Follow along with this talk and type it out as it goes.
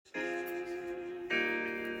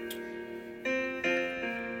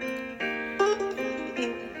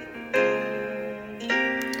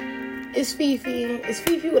It's Fifi. It's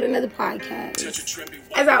Fifi with another podcast.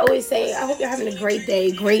 As I always say, I hope you're having a great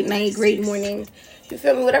day, great night, great morning. You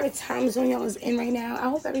feel me? Whatever time zone y'all is in right now, I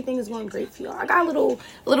hope everything is going great for y'all. I got a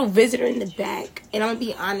little visitor in the back, and I'm gonna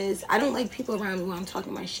be honest, I don't like people around me when I'm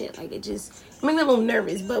talking my shit. Like, it just makes me a little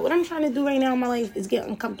nervous. But what I'm trying to do right now in my life is get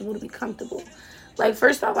uncomfortable to be comfortable. Like,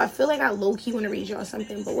 first off, I feel like I low-key want to read y'all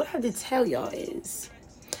something, but what I have to tell y'all is,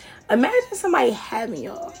 imagine somebody having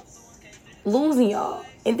y'all, losing y'all,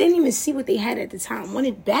 and didn't even see what they had at the time, want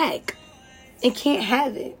it back, and can't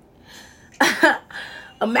have it.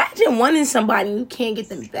 Imagine wanting somebody and you can't get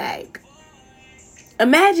them back.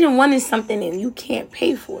 Imagine wanting something and you can't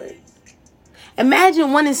pay for it.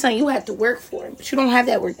 Imagine wanting something you have to work for, but you don't have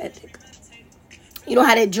that work ethic. You don't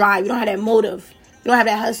have that drive. You don't have that motive. You don't have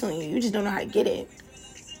that hustle in you. You just don't know how to get it.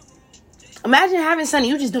 Imagine having something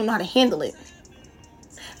you just don't know how to handle it.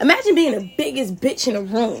 Imagine being the biggest bitch in the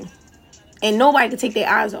room and nobody can take their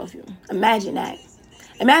eyes off you. Imagine that.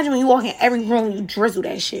 Imagine when you walk in every room, you drizzle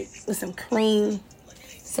that shit with some cream,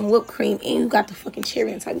 some whipped cream, and you got the fucking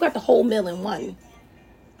cherry on top. You got the whole meal in one.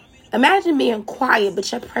 Imagine being quiet,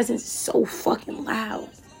 but your presence is so fucking loud.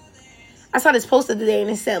 I saw this poster today, and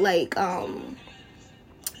it said, like, I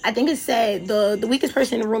think it said the weakest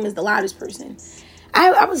person in the room is the loudest person.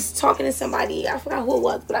 I was talking to somebody, I forgot who it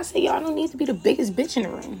was, but I said, yo, I don't need to be the biggest bitch in the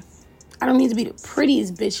room. I don't need to be the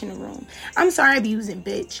prettiest bitch in the room. I'm sorry I be using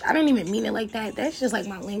bitch. I don't even mean it like that. That's just like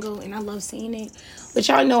my lingo, and I love saying it. But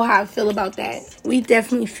y'all know how I feel about that. We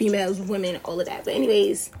definitely females, women, all of that. But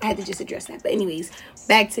anyways, I had to just address that. But anyways,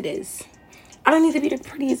 back to this. I don't need to be the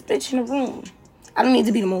prettiest bitch in the room. I don't need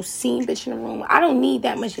to be the most seen bitch in the room. I don't need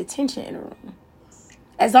that much attention in the room.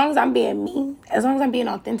 As long as I'm being me, as long as I'm being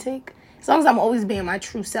authentic, as long as I'm always being my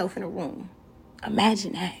true self in the room.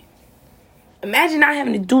 Imagine that. Imagine not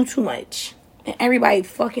having to do too much and everybody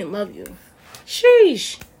fucking love you.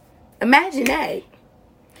 Sheesh. Imagine that.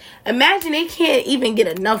 Imagine they can't even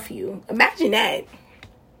get enough of you. Imagine that.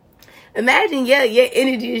 Imagine, your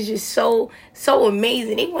energy is just so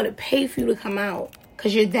amazing. They want to pay for you to come out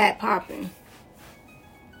because you're that popping.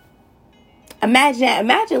 Imagine that.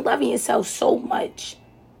 Imagine loving yourself so much.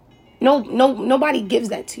 Nobody gives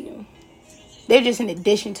that to you. They're just an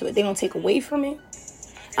addition to it. They don't take away from it.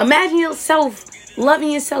 Imagine yourself loving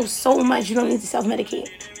yourself so much you don't need to self-medicate.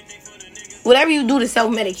 Whatever you do to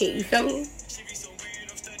self-medicate, you feel me?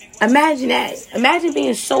 Imagine that. Imagine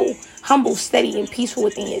being so humble, steady, and peaceful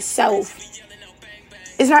within yourself.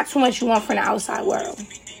 It's not too much you want from the outside world.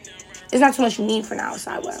 It's not too much you need from the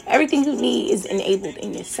outside world. Everything you need is enabled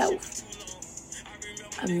in yourself.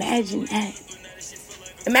 Imagine that.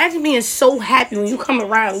 Imagine being so happy when you come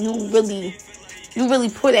around, you really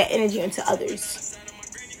pour that energy into others.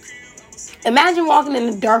 Imagine walking in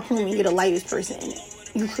a dark room and you're the lightest person in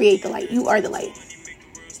it. You create the light. You are the light.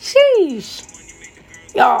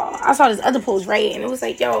 Sheesh. Y'all, I saw this other post, right? And it was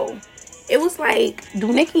like, yo, it was like,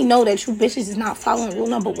 do Nicki know that you bitches is not following rule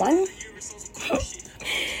number 1?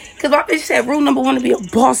 Because my bitch said rule number 1 to be a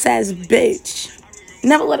boss-ass bitch.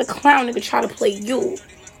 Never let a clown nigga try to play you.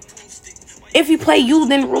 If you play you,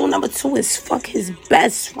 then rule number 2 is fuck his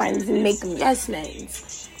best friends and make them yes men.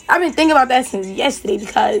 I've been thinking about that since yesterday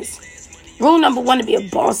because rule number 1 to be a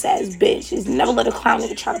boss-ass bitch is never let a clown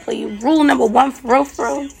nigga try to play you. Rule number 1 for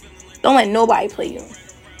real, don't let nobody play you.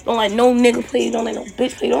 Don't let no nigga play you. Don't let no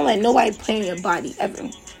bitch play you. Don't let nobody play in your body ever.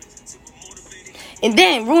 And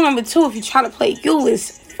then rule number 2, if you try to play you, is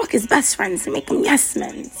fuck his best friends and make them yes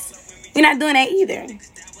men. We're not doing that either.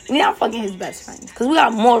 We're not fucking his best friends because we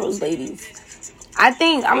got morals, ladies. I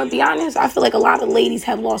think, I'm going to be honest, I feel like a lot of ladies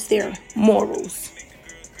have lost their morals.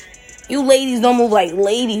 You ladies don't move like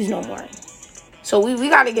ladies no more. So we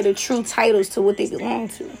got to get a true titles to what they belong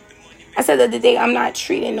to. I said the other day, I'm not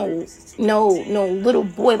treating no little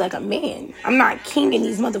boy like a man. I'm not kinging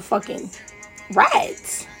these motherfucking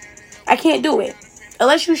rats. I can't do it.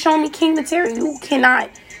 Unless you show me king material, you cannot,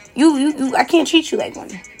 I can't treat you like one.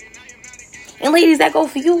 And ladies, that go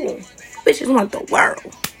for you. You bitches want the world.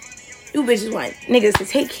 You bitches want niggas to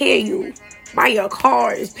take care of you, buy your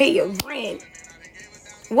cars, pay your rent.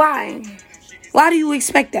 Why? Why do you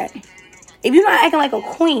expect that? If you're not acting like a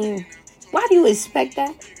queen, why do you expect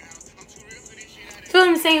that? Feel what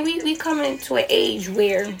I'm saying? We coming to an age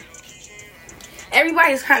where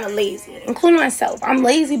everybody's kind of lazy, including myself. I'm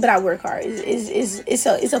lazy, but I work hard.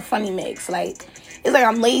 It's a funny mix. Like, it's like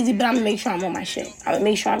I'm lazy, but I'm gonna make sure I'm on my shit. I'm gonna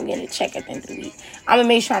make sure I'm getting a check at the end of the week. I'm gonna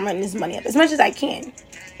make sure I'm running this money up as much as I can.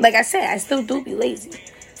 Like I said, I still do be lazy.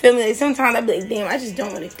 Feel me? Like sometimes I be like, damn, I just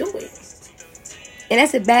don't want to do it. And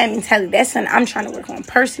that's a bad mentality. That's something I'm trying to work on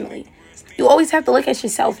personally. You always have to look at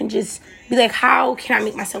yourself and just be like, how can I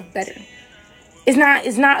make myself better? It's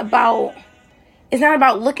not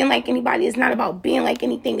about looking like anybody. It's not about being like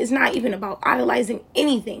anything. It's not even about idolizing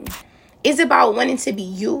anything. It's about wanting to be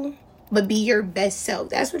you, but be your best self.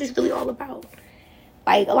 That's what it's really all about.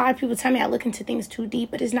 Like, a lot of people tell me I look into things too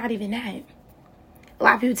deep, but it's not even that. A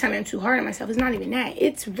lot of people tell me I'm too hard on myself. It's not even that.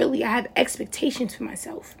 It's really, I have expectations for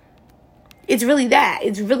myself. It's really that.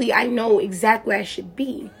 It's really, I know exactly where I should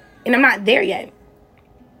be. And I'm not there yet.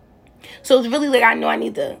 So it's really like, I know I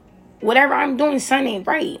need to, whatever I'm doing, sun ain't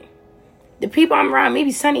right. The people I'm around,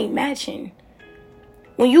 maybe sun ain't matching.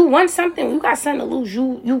 When you want something, when you got something to lose,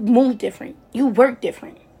 you move different. You work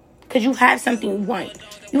different. Because you have something you want.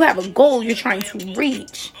 You have a goal you're trying to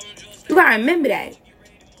reach. You got to remember that.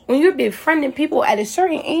 When you're befriending people at a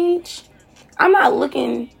certain age, I'm not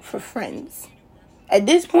looking for friends. At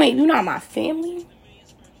this point, you're not my family.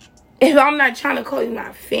 If I'm not trying to call you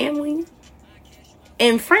my family.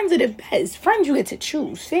 And friends are the best. Friends you get to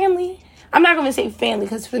choose. Family, I'm not going to say family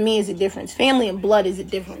because for me it's a difference. Family and blood is a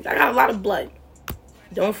difference. I got a lot of blood.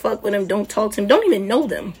 Don't fuck with them. Don't talk to them. Don't even know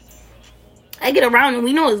them. I get around and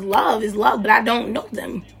we know it's love, but I don't know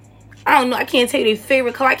them. I don't know. I can't tell you their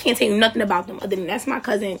favorite color. I can't tell you nothing about them other than that's my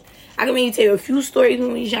cousin. I can maybe tell you a few stories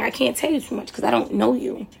when we was young. I can't tell you too much because I don't know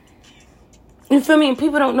you. You feel me? And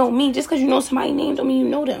people don't know me. Just because you know somebody's name don't mean you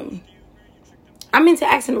know them. I'm into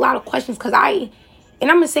asking a lot of questions because and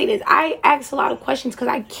I'm going to say this, I ask a lot of questions because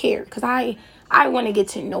I care. Because I want to get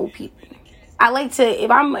to know people. I like to, if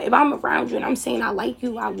I'm around you and I'm saying I like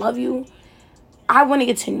you, I love you, I want to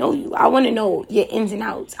get to know you. I want to know your ins and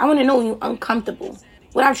outs. I want to know when you're uncomfortable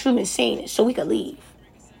without you even saying it so we could leave.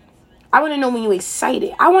 I want to know when you're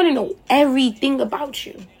excited. I want to know everything about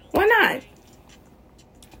you. Why not?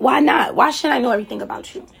 Why not? Why shouldn't I know everything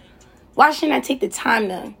about you? Why shouldn't I take the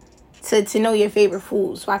time to know your favorite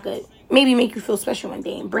food so I could maybe make you feel special one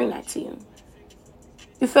day and bring that to you?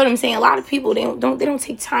 You feel what I'm saying? A lot of people, they don't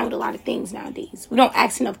take time with a lot of things nowadays. We don't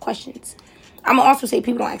ask enough questions. I'm going to also say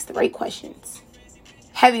people don't ask the right questions.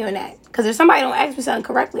 Heavy on that. Because if somebody don't ask me something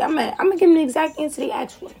correctly, I'm going to give them the exact answer they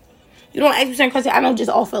asked for. You don't ask me certain questions. I don't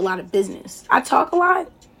just offer a lot of business. I talk a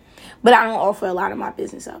lot, but I don't offer a lot of my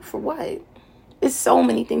business up. For what? There's so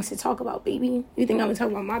many things to talk about, baby. You think I'm going to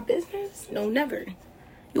talk about my business? No, never.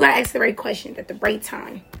 You got to ask the right questions at the right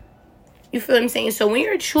time. You feel what I'm saying? So when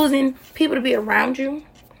you're choosing people to be around you,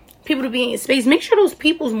 people to be in your space, make sure those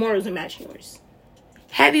people's morals are matching yours.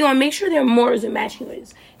 Have you on, make sure their morals are matching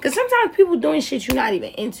yours. Because sometimes people doing shit you're not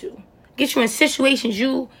even into. Get you in situations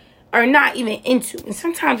you are not even into. And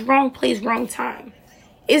sometimes wrong place, wrong time.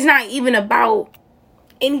 It's not even about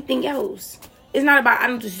anything else. It's not about I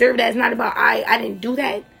don't deserve that. It's not about I didn't do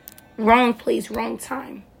that. Wrong place, wrong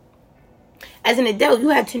time. As an adult, you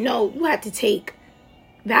have to know, you have to take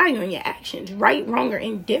value in your actions. Right, wrong, or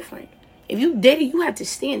indifferent. If you did it, you have to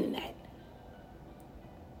stand in that.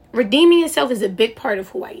 Redeeming yourself is a big part of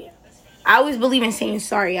who I am. I always believe in saying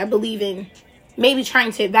sorry. I believe in maybe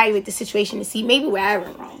trying to evaluate the situation to see maybe where I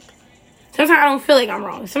went wrong. Sometimes I don't feel like I'm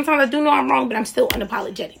wrong. Sometimes I do know I'm wrong, but I'm still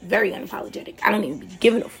unapologetic. Very unapologetic. I don't even be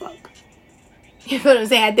giving a fuck. You feel what I'm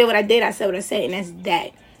saying? I did what I did. I said what I said. And that's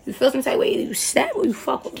that. You feel some type of way. Either you snap or you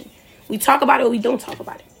fuck with me. We talk about it or we don't talk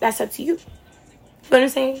about it. That's up to you. You feel what I'm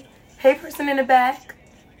saying? Hey, person in the back.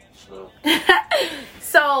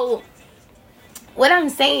 So what I'm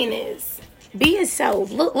saying is be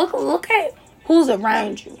yourself. Look at who's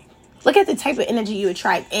around you. Look at the type of energy you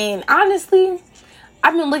attract. And honestly,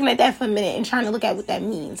 I've been looking at that for a minute and trying to look at what that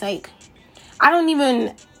means. Like, I'm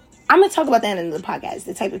going to talk about that in the podcast,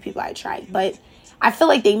 the type of people I attract. But I feel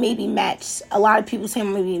like they maybe match a lot of people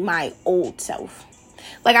saying maybe my old self.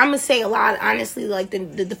 Like, I'm going to say a lot, honestly, like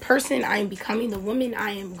the person I am becoming, the woman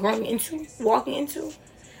I am growing into, walking into,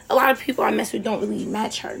 a lot of people I mess with don't really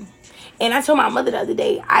match her. And I told my mother the other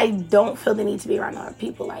day, I don't feel the need to be around other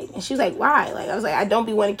people. Like, and she was like, why? Like, I was like, I don't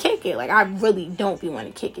be want to kick it. Like, I really don't be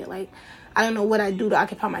want to kick it. Like, I don't know what I do to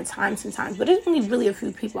occupy my time sometimes. But there's only really a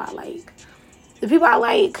few people I like. The people I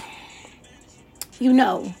like, you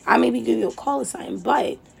know, I maybe give you a call or something.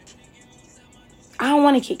 But I don't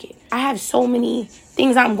want to kick it. I have so many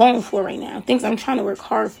things I'm going for right now. Things I'm trying to work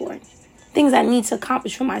hard for. Things I need to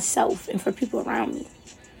accomplish for myself and for people around me.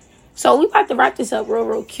 So we about to wrap this up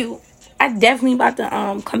real cute. I definitely about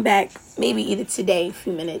to come back maybe either today, a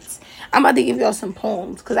few minutes. I'm about to give y'all some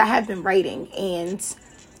poems because I have been writing. And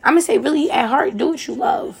I'm going to say really at heart, do what you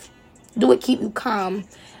love. Do what keep you calm.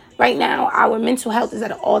 Right now, our mental health is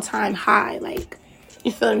at an all-time high. Like,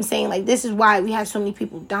 you feel what I'm saying? Like, this is why we have so many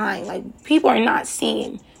people dying. Like, people are not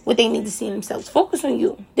seeing what they need to see in themselves. Focus on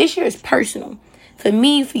you. This year is personal. For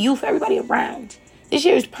me, for you, for everybody around. This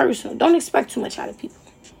year is personal. Don't expect too much out of people.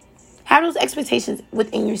 Have those expectations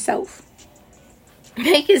within yourself.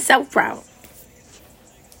 Make yourself proud.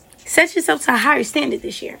 Set yourself to a higher standard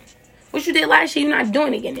this year. What you did last year, you're not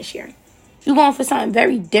doing again this year. You're going for something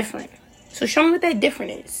very different. So show me what that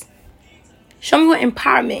different is. Show me what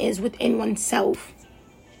empowerment is within oneself.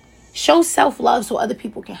 Show self-love so other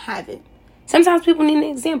people can have it. Sometimes people need an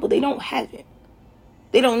example. They don't have it.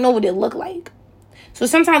 They don't know what it look like. So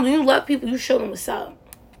sometimes when you love people, you show them what's up.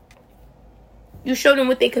 You show them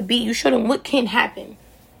what they could be. You show them what can happen.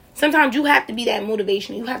 Sometimes you have to be that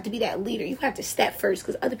motivation. You have to be that leader. You have to step first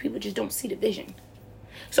because other people just don't see the vision.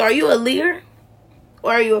 So are you a leader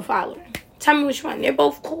or are you a follower? Tell me which one. They're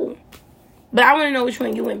both cool. But I want to know which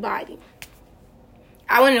one you embody.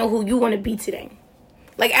 I want to know who you want to be today.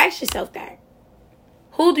 Like, ask yourself that.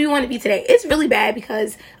 Who do you want to be today? It's really bad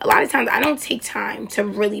because a lot of times I don't take time to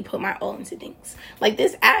really put my all into things. Like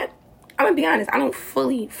this app, I'm going to be honest, I don't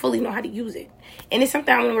fully know how to use it. And it's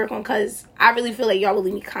something I want to work on because I really feel like y'all will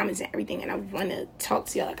leave me comments and everything. And I want to talk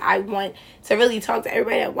to y'all. Like, I want to really talk to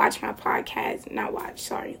everybody that watch my podcast.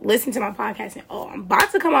 Listen to my podcast. And, I'm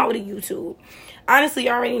about to come out with a YouTube. Honestly,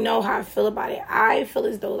 you already know how I feel about it. I feel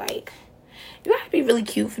as though, like, you have to be really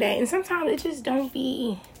cute for that. And sometimes it just don't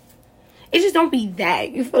be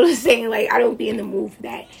that. You feel what I'm saying? Like, I don't be in the mood for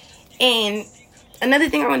that. And another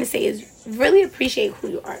thing I want to say is really appreciate who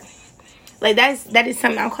you are. Like, that is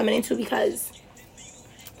something I'm coming into because,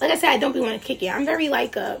 like I said, I don't be want to kick it. I'm very,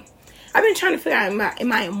 like, I've been trying to figure out,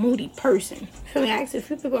 am I a moody person? Feel me? I asked a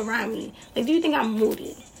few people around me, like, do you think I'm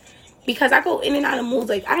moody? Because I go in and out of moods.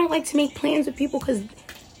 Like, I don't like to make plans with people because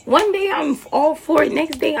one day I'm all for it.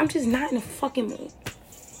 Next day, I'm just not in a fucking mood.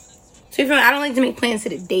 So, you feel me? I don't like to make plans to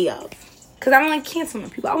the day of. Because I don't like canceling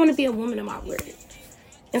people. I want to be a woman of my word.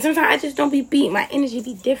 And sometimes I just don't be beat. My energy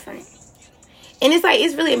be different. And it's like,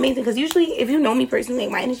 it's really amazing. Because usually, if you know me personally,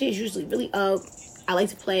 like, my energy is usually really up. I like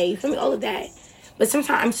to play. You feel me? All of that. But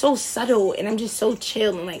sometimes I'm so subtle. And I'm just so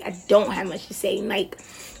chill. And, like, I don't have much to say. And, like,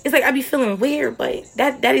 it's like I be feeling weird. But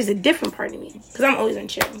that is a different part of me. Because I'm always on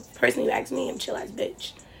chill. Personally, you ask me, I'm chill as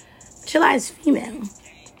bitch. Chill as female.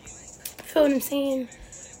 Feel what I'm saying?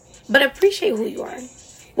 But appreciate who you are.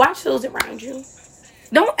 Watch those around you.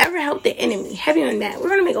 Don't ever help the enemy. Heavy on that. We're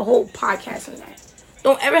going to make a whole podcast on that.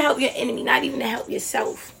 Don't ever help your enemy. Not even to help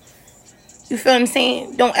yourself. You feel what I'm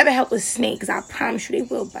saying? Don't ever help a snake. Because I promise you they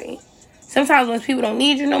will bite. Sometimes when people don't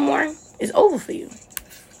need you no more, it's over for you.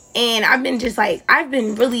 And I've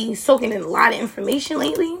been really soaking in a lot of information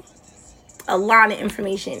lately. A lot of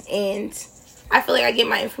information. And I feel like I get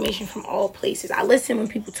my information from all places. I listen when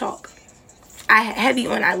people talk. I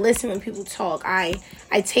listen when people talk. I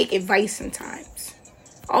take advice sometimes.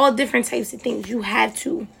 All different types of things. You have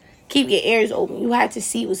to keep your ears open. You have to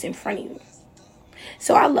see what's in front of you.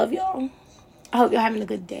 So I love y'all. I hope y'all having a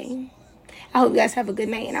good day. I hope you guys have a good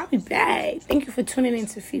night. And I'll be back. Thank you for tuning in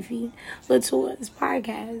to Fifi Latour's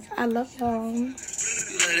podcast. I love y'all.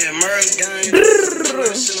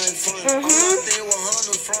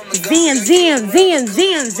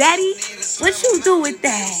 Zen, Zaddy. What you do with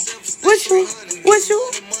that? What you do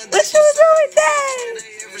with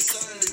that?